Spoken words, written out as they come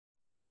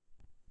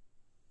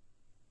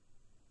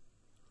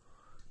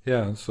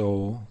Yeah,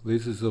 so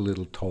this is a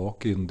little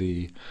talk in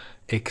the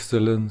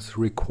Excellence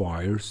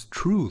Requires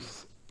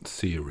Truth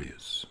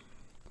series.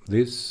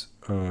 This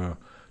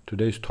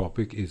today's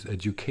topic is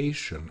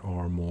education,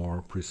 or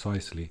more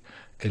precisely,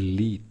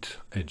 elite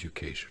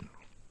education.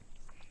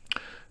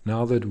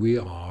 Now that we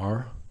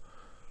are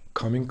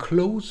coming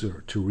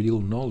closer to real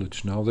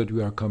knowledge, now that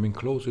we are coming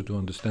closer to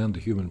understand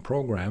the human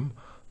program,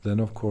 then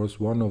of course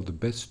one of the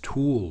best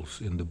tools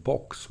in the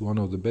box, one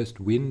of the best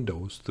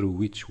windows through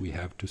which we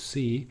have to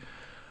see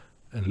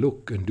and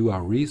look and do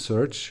our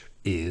research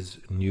is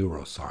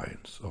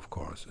neuroscience, of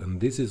course.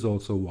 And this is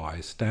also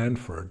why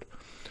Stanford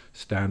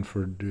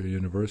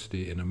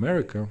University in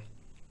America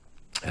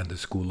and the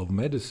School of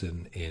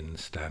Medicine in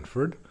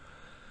Stanford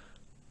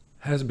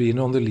has been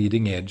on the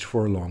leading edge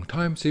for a long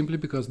time, simply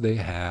because they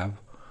have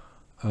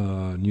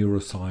a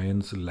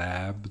neuroscience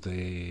lab.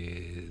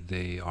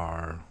 They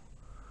are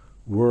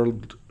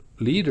world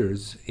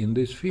leaders in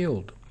this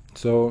field.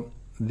 So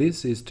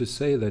this is to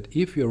say that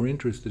if you're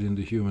interested in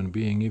the human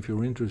being, if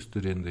you're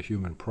interested in the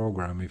human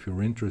program, if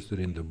you're interested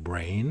in the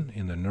brain,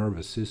 in the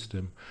nervous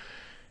system,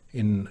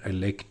 in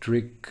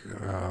electric,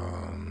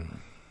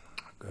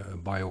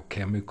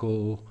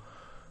 biochemical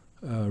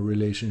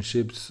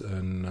relationships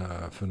and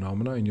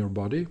phenomena in your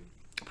body,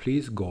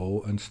 please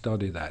go and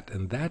study that.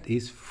 And that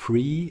is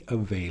free,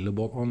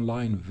 available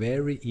online,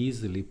 very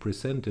easily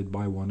presented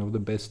by one of the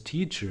best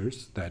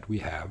teachers that we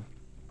have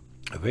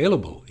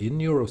available in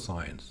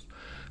neuroscience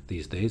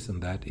these days,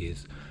 and that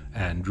is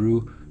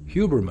Andrew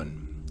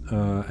Huberman.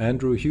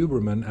 Andrew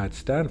Huberman at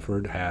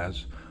Stanford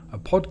has a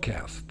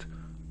podcast,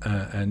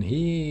 and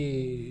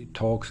he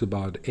talks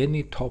about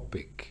any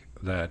topic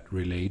that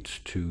relates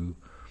to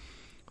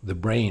the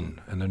brain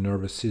and the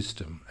nervous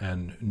system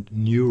and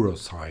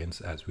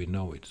neuroscience as we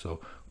know it. So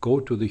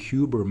go to the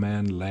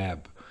Huberman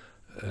Lab,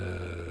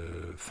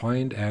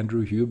 find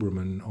Andrew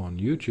Huberman on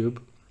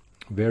YouTube,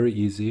 very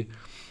easy,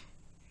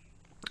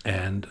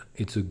 and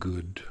it's a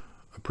good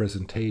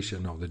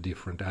presentation of the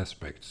different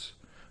aspects,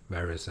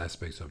 various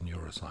aspects of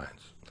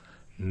neuroscience.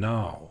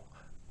 Now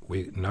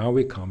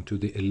we come to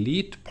the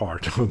elite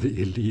part of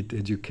the elite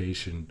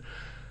education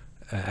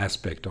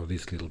aspect of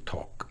this little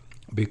talk,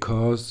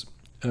 because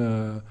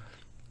Andrew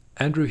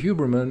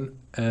Huberman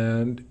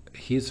and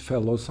his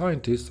fellow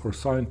scientists, or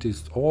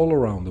scientists all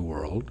around the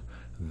world,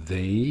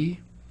 they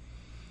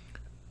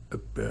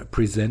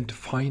present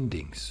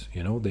findings.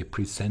 They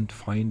present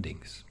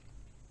findings.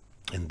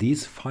 And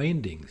these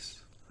findings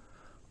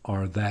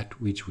are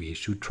that which we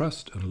should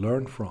trust and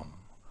learn from.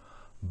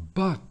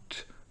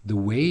 But the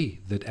way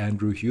that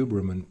Andrew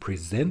Huberman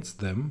presents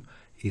them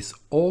is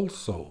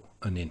also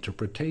an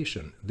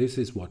interpretation. This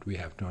is what we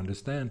have to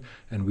understand.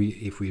 And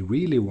if we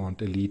really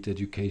want elite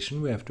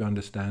education, we have to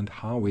understand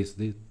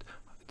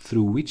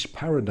through which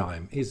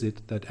paradigm is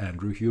it that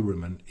Andrew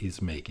Huberman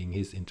is making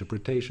his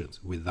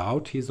interpretations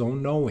without his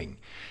own knowing.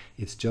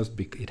 It's just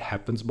it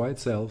happens by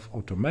itself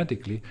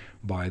automatically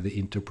by the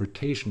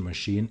interpretation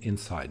machine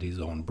inside his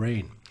own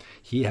brain.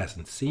 He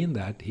hasn't seen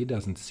that. He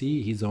doesn't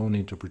see his own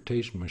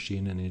interpretation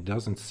machine, and he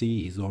doesn't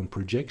see his own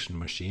projection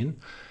machine,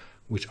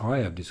 which I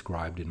have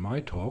described in my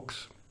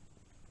talks.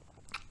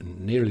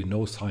 Nearly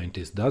no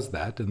scientist does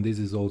that, and this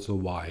is also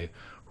why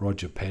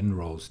Roger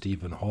Penrose,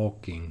 Stephen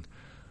Hawking,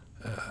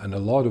 and a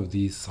lot of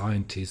these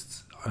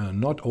scientists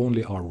not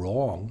only are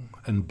wrong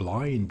and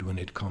blind when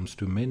it comes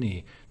to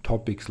many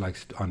topics like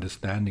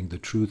understanding the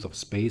truth of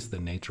space, the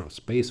nature of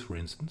space, for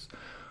instance,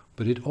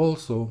 but it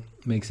also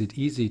makes it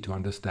easy to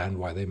understand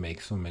why they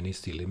make so many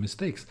silly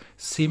mistakes,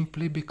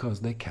 simply because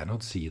they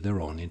cannot see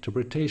their own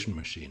interpretation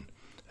machine.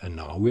 And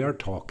now we are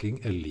talking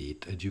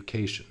elite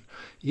education.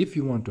 If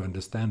you want to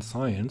understand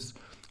science,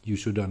 you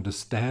should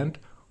understand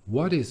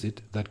what is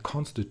it that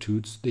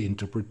constitutes the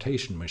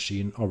interpretation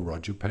machine of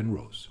Roger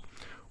Penrose.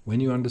 When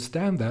you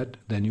understand that,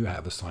 then you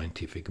have a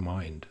scientific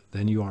mind.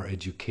 Then you are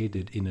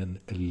educated in an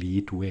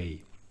elite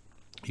way.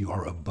 You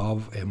are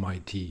above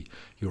MIT,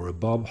 you're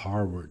above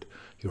Harvard,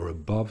 you're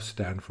above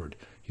Stanford,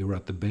 you're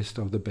at the best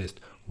of the best.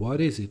 What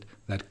is it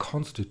that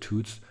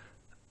constitutes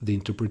the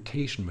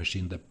interpretation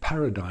machine, the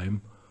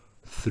paradigm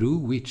through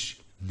which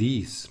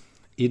these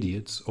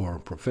idiots or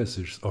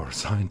professors or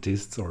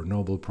scientists or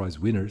Nobel Prize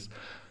winners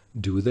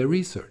do their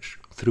research?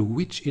 Through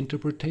which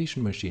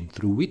interpretation machine?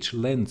 Through which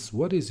lens?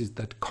 What is it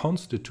that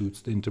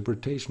constitutes the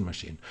interpretation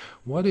machine?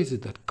 What is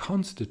it that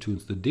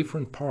constitutes the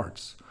different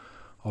parts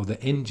of the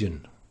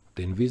engine,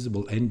 the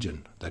invisible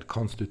engine that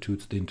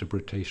constitutes the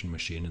interpretation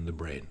machine in the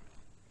brain?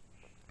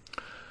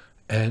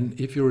 And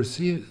if you're a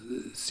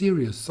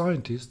serious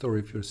scientist, or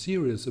if you're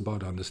serious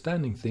about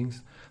understanding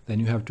things, then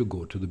you have to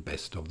go to the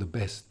best of the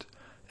best.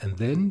 And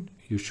then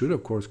you should,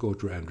 of course, go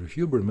to Andrew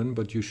Huberman,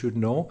 but you should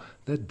know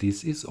that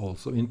this is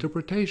also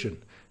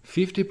interpretation.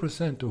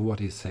 50% of what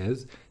he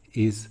says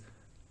is,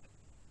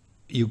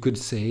 you could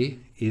say,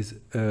 is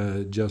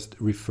just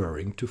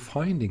referring to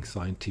findings,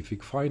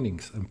 scientific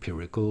findings,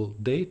 empirical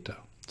data,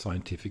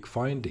 scientific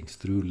findings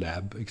through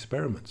lab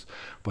experiments.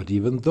 But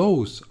even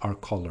those are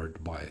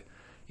colored by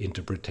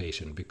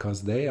interpretation,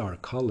 because they are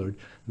colored,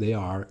 they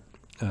are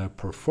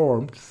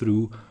performed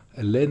through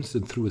a lens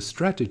and through a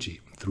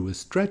strategy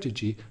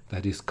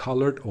that is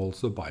colored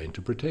also by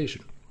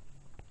interpretation.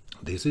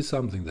 This is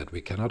something that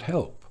we cannot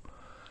help.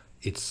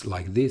 It's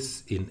like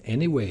this in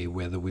any way,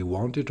 whether we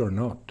want it or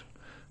not.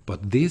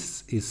 But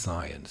this is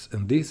science,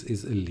 and this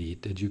is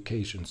elite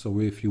education. So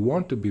if you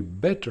want to be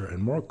better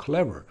and more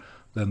clever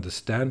than the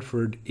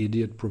Stanford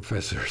idiot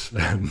professors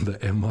and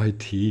the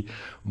MIT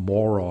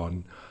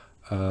moron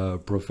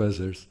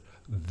professors,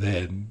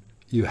 then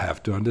you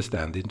have to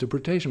understand the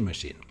interpretation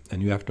machine.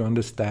 And you have to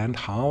understand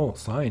how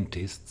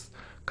scientists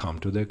come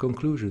to their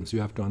conclusions.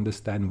 You have to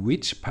understand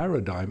which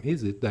paradigm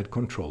is it that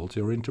controls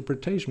your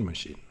interpretation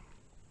machine.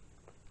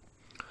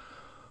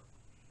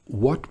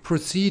 What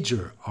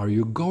procedure are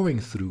you going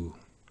through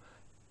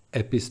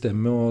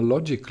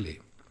epistemologically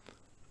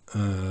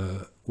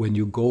when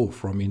you go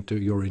from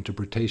your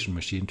interpretation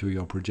machine to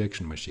your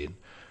projection machine?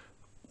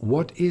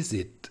 What is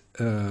it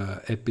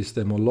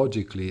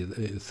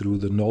epistemologically through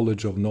the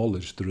knowledge of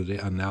knowledge, through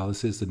the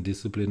analysis and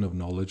discipline of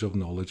knowledge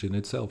in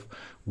itself?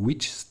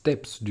 Which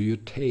steps do you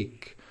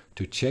take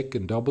to check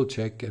and double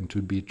check and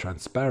to be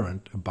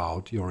transparent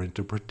about your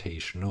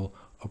interpretational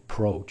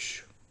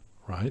approach,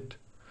 right?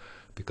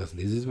 Because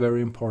this is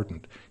very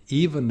important.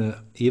 Even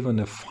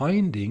a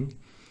finding,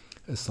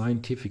 a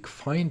scientific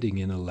finding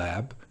in a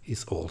lab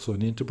is also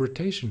an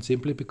interpretation,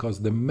 simply because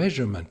the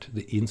measurement,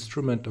 the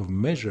instrument of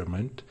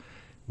measurement,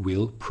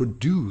 will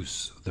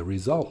produce the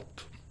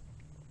result.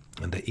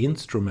 And the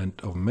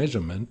instrument of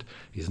measurement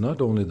is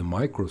not only the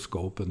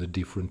microscope and the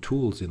different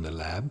tools in the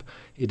lab,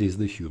 it is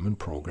the human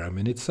program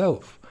in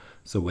itself.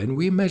 So when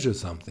we measure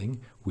something,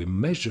 we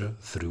measure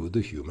through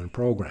the human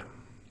program.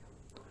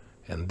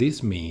 And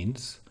this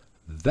means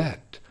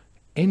that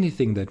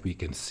anything that we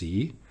can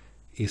see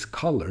is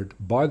colored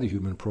by the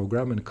human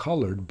program and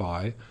colored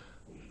by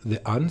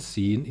the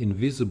unseen,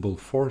 invisible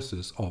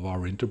forces of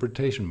our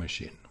interpretation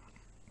machine.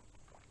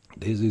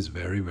 This is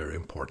very, very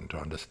important to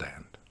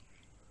understand.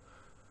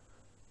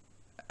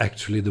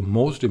 Actually, the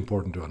most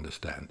important to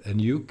understand. And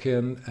you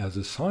can, as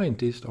a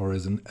scientist or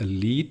as an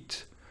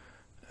elite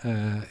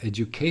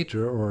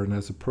educator, or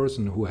as a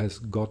person who has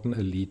gotten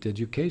elite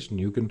education,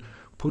 you can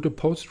put a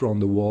poster on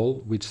the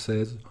wall which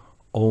says,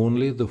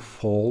 "Only the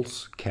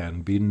false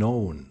can be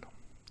known."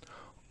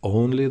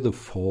 Only the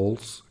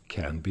false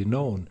can be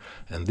known.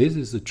 And this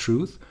is the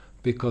truth,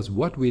 because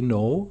what we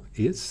know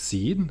is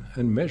seen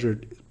and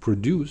measured,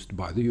 produced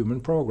by the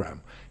human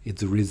program.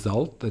 It's a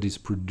result that is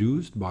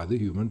produced by the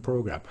human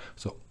program.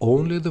 So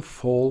only the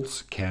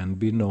false can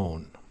be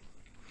known.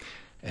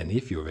 And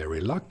if you're very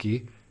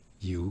lucky,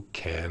 you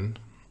can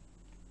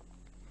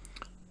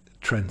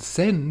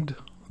transcend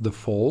the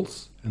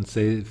false and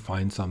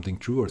find something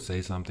true or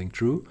say something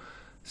true,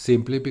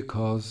 simply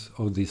because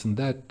of this and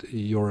that.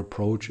 Your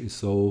approach is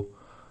so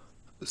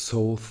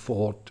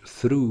thought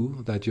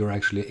through that you're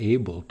actually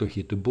able to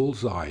hit a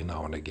bullseye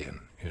now and again,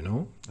 you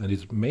know. And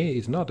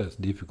it's not as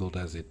difficult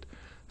as it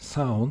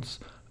sounds,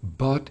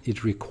 but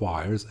it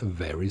requires a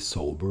very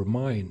sober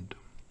mind.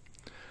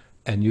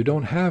 And we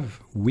don't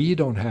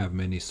have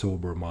many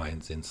sober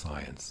minds in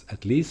science,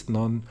 at least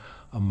none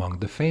among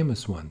the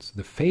famous ones.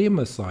 The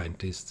famous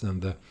scientists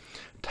and the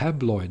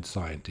tabloid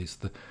scientists,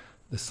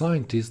 the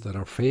scientists that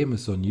are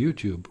famous on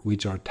YouTube,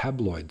 which are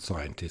tabloid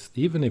scientists,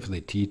 even if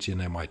they teach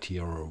in MIT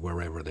or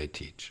wherever they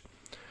teach,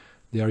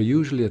 they are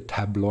usually a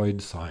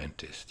tabloid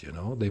scientist, you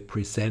know. They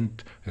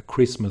present a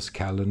Christmas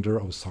calendar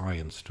of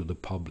science to the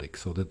public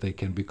so that they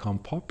can become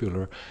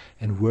popular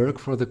and work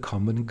for the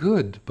common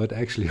good. But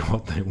actually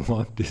what they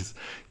want is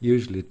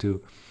usually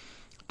to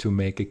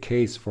make a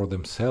case for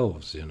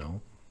themselves, you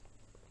know.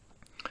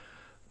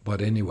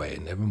 But anyway,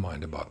 never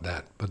mind about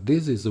that. But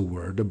this is a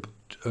word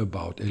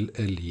about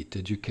elite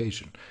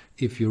education.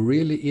 If you're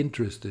really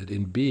interested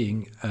in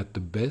being at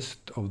the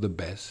best of the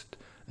best,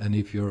 and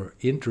if you're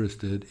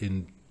interested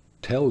in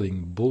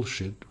telling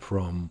bullshit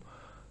from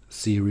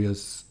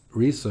serious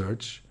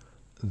research,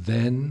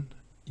 then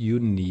you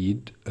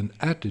need an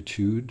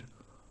attitude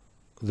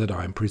that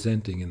I'm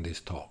presenting in this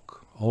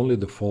talk. Only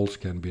the false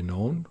can be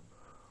known,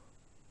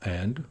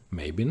 and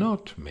maybe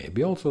not.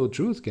 Maybe also the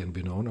truth can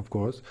be known, of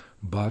course,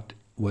 but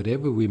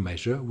whatever we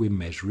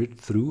measure it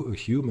through a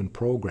human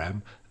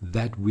program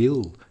that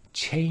will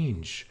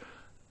change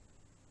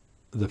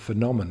the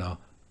phenomena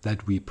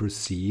that we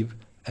perceive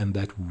and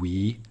that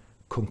we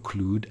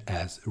conclude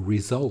as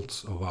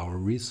results of our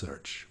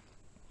research.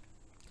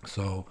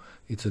 So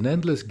it's an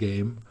endless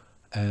game,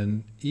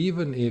 and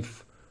even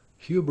if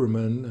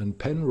Huberman and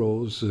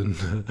Penrose and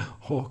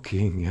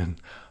Hawking and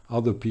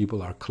other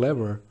people are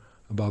clever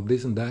about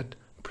this and that,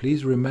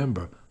 please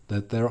remember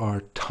that there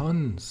are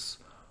tons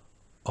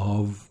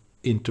of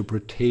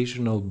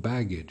interpretational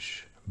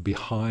baggage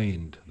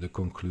behind the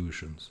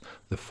conclusions.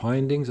 The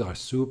findings are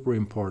super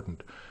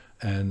important,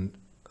 and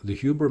the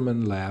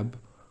Huberman lab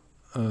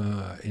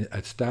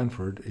at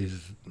Stanford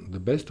is the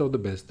best of the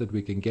best that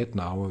we can get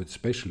now,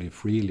 especially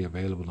freely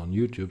available on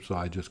YouTube, so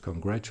I just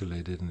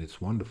congratulate it, and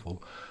it's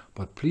wonderful.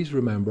 But please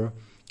remember,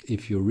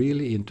 if you're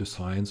really into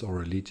science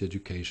or elite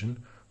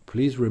education,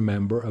 please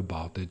remember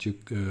about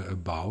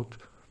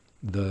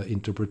the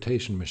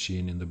interpretation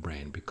machine in the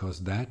brain,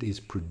 because that is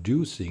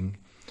producing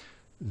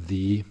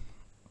the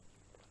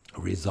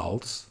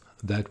results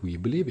that we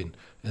believe in.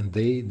 And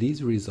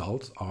these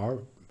results are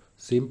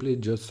simply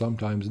just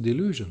sometimes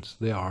delusions.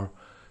 They are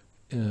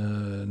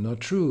not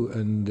true,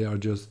 and they are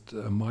just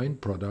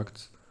mind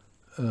products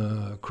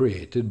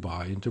created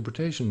by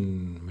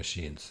interpretation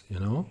machines,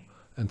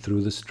 and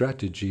through the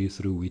strategy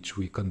through which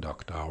we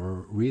conduct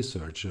our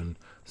research and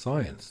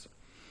science.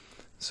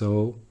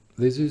 So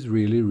this is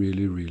really,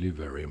 really, really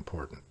very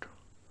important.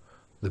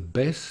 The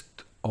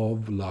best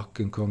of luck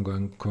and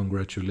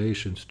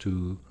congratulations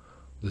to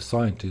the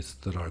scientists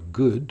that are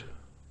good,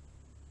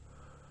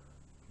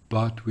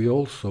 but we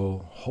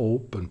also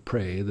hope and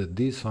pray that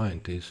these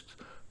scientists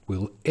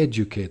will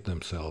educate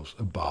themselves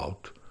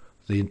about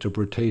the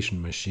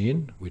interpretation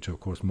machine, which of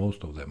course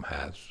most of them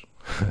has,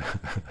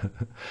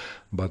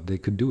 but they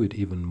could do it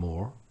even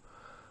more.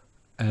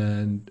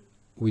 And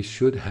we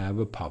should have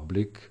a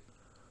public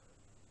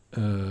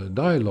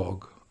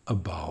dialogue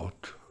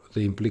about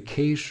the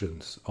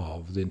implications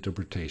of the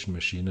interpretation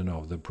machine and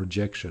of the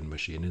projection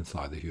machine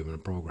inside the human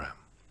program.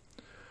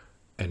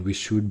 And we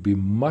should be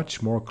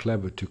much more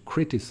clever to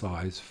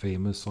criticize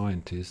famous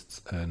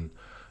scientists and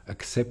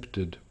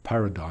accepted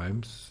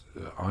paradigms,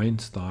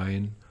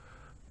 Einstein,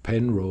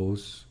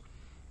 Penrose,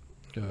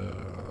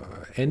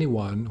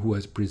 anyone who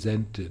has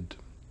presented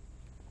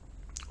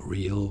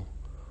real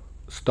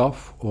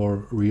stuff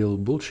or real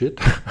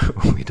bullshit.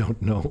 We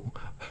don't know.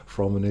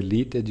 From an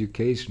elite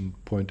education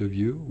point of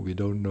view, we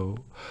don't know,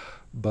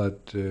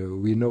 but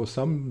we know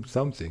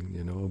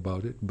something,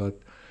 about it. But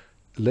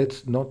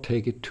let's not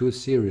take it too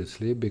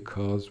seriously,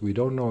 because we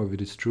don't know if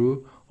it is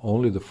true.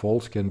 Only the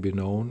false can be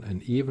known,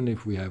 and even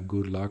if we have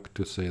good luck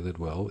to say that,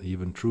 well,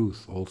 even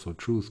truth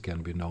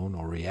can be known,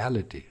 or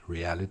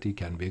reality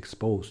can be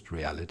exposed,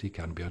 reality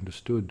can be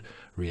understood,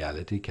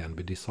 reality can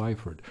be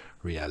deciphered,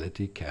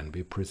 reality can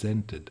be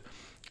presented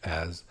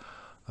as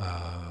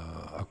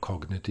a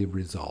cognitive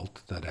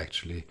result that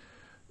actually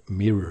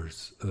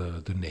mirrors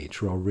the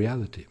nature of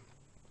reality.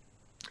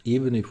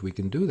 Even if we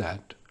can do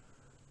that,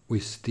 we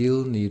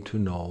still need to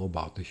know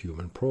about the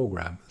human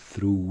program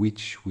through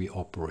which we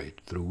operate,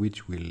 through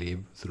which we live,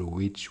 through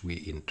which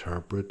we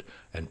interpret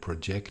and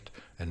project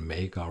and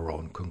make our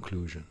own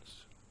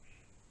conclusions.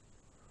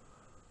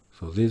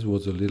 So this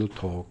was a little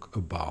talk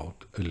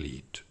about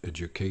elite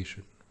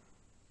education.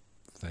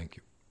 Thank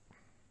you.